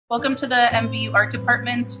Welcome to the MVU Art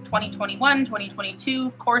Department's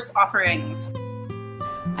 2021-2022 course offerings.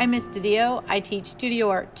 I'm Ms. DiDio. I teach Studio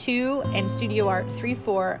Art 2 and Studio Art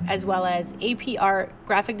 3-4, as well as AP Art,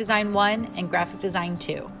 Graphic Design 1, and Graphic Design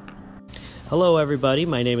 2. Hello everybody,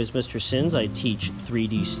 my name is Mr. Sins. I teach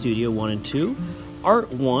 3D Studio 1 and 2,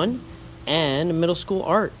 Art 1, and Middle School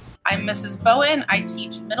Art. I'm Mrs. Bowen. I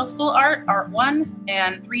teach Middle School Art, Art 1,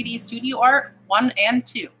 and 3D Studio Art 1 and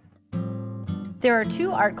 2. There are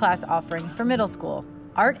two art class offerings for middle school,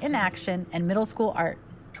 Art in Action and Middle School Art.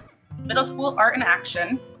 Middle School Art in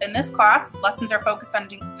Action. In this class, lessons are focused on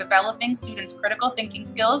developing students' critical thinking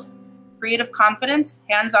skills, creative confidence,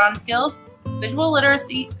 hands-on skills, visual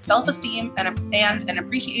literacy, self-esteem, and an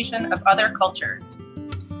appreciation of other cultures.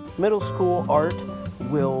 Middle School Art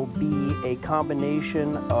will be a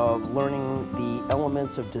combination of learning the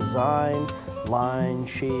elements of design, line,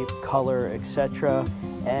 shape, color, etc.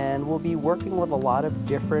 And we'll be working with a lot of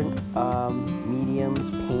different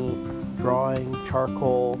mediums: paint, drawing,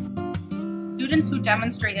 charcoal. Students who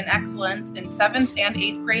demonstrate an excellence in 7th and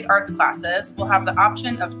 8th grade arts classes will have the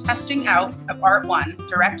option of testing out of Art 1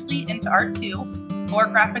 directly into Art 2 or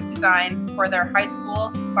Graphic Design for their high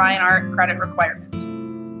school fine art credit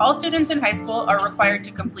requirement. All students in high school are required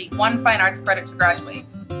to complete one fine arts credit to graduate.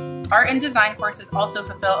 Art and design courses also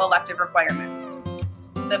fulfill elective requirements.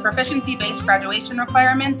 The proficiency-based graduation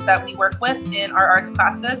requirements that we work with in our arts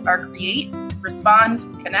classes are create, respond,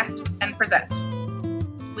 connect, and present.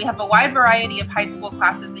 We have a wide variety of high school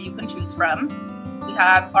classes that you can choose from. We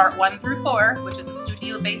have Art 1 through 4, which is a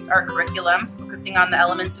studio-based art curriculum focusing on the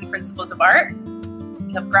elements and principles of art.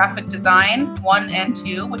 We have Graphic Design 1 and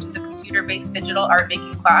 2, which is a computer-based digital art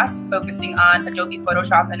making class focusing on Adobe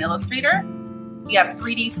Photoshop and Illustrator. We have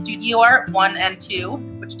 3D Studio Art 1 and 2,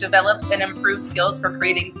 which develops and improves skills for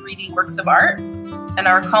creating 3D works of art. And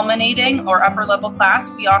our culminating or upper level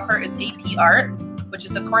class we offer is AP Art, which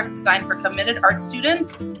is a course designed for committed art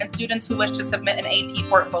students and students who wish to submit an AP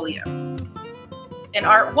portfolio. In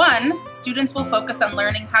Art 1, students will focus on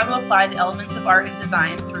learning how to apply the elements of art and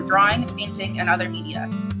design through drawing, painting, and other media.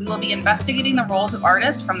 We will be investigating the roles of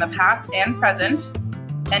artists from the past and present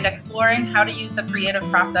and exploring how to use the creative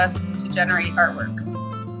process to generate artwork.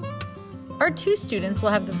 Art 2 students will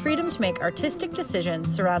have the freedom to make artistic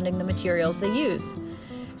decisions surrounding the materials they use.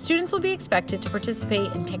 Students will be expected to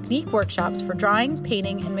participate in technique workshops for drawing,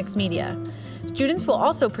 painting, and mixed media. Students will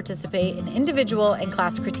also participate in individual and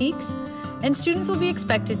class critiques, and students will be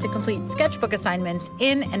expected to complete sketchbook assignments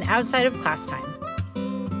in and outside of class time.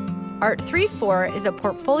 Art 3-4 is a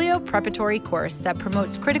portfolio preparatory course that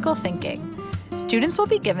promotes critical thinking. Students will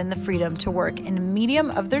be given the freedom to work in a medium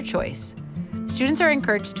of their choice. Students are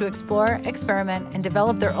encouraged to explore, experiment, and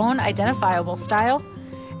develop their own identifiable style,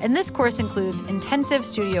 and this course includes intensive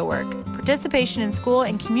studio work, participation in school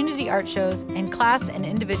and community art shows, and class and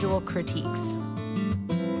individual critiques.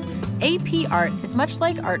 AP Art is much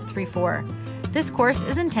like Art 3-4. This course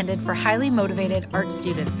is intended for highly motivated art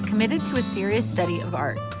students committed to a serious study of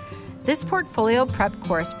art. This portfolio prep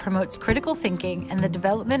course promotes critical thinking and the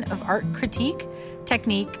development of art critique,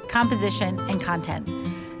 technique, composition, and content.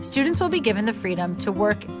 Students will be given the freedom to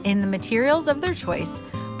work in the materials of their choice,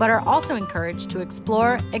 but are also encouraged to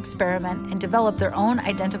explore, experiment, and develop their own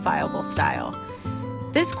identifiable style.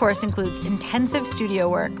 This course includes intensive studio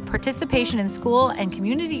work, participation in school and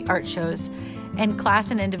community art shows, and class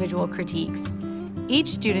and individual critiques. Each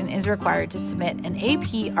student is required to submit an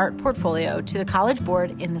AP Art portfolio to the College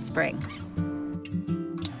Board in the spring.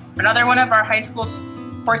 Another one of our high school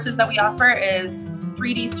courses that we offer is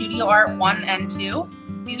 3D Studio Art 1 and 2.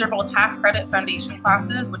 These are both half-credit foundation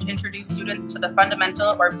classes which introduce students to the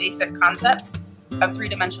fundamental or basic concepts of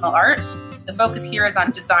three-dimensional art. The focus here is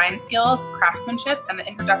on design skills, craftsmanship, and the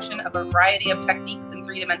introduction of a variety of techniques in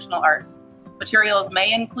three-dimensional art. Materials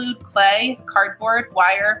may include clay, cardboard,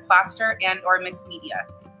 wire, plaster, and/or mixed media.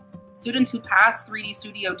 Students who pass 3D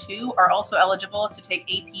Studio 2 are also eligible to take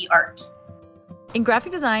AP Art. In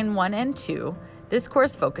Graphic Design 1 and 2, this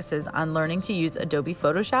course focuses on learning to use Adobe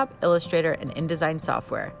Photoshop, Illustrator, and InDesign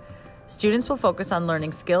software. Students will focus on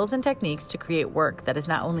learning skills and techniques to create work that is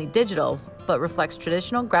not only digital, but reflects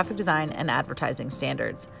traditional graphic design and advertising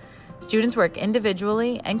standards. Students work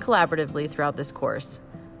individually and collaboratively throughout this course.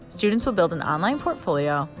 Students will build an online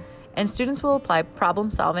portfolio, and students will apply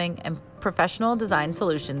problem-solving and professional design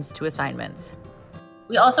solutions to assignments.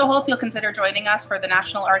 We also hope you'll consider joining us for the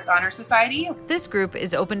National Arts Honor Society. This group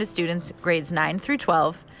is open to students grades 9 through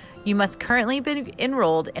 12. You must currently be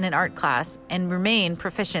enrolled in an art class and remain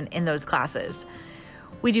proficient in those classes.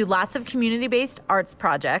 We do lots of community-based arts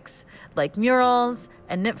projects like murals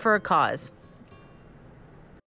and Knit for a Cause.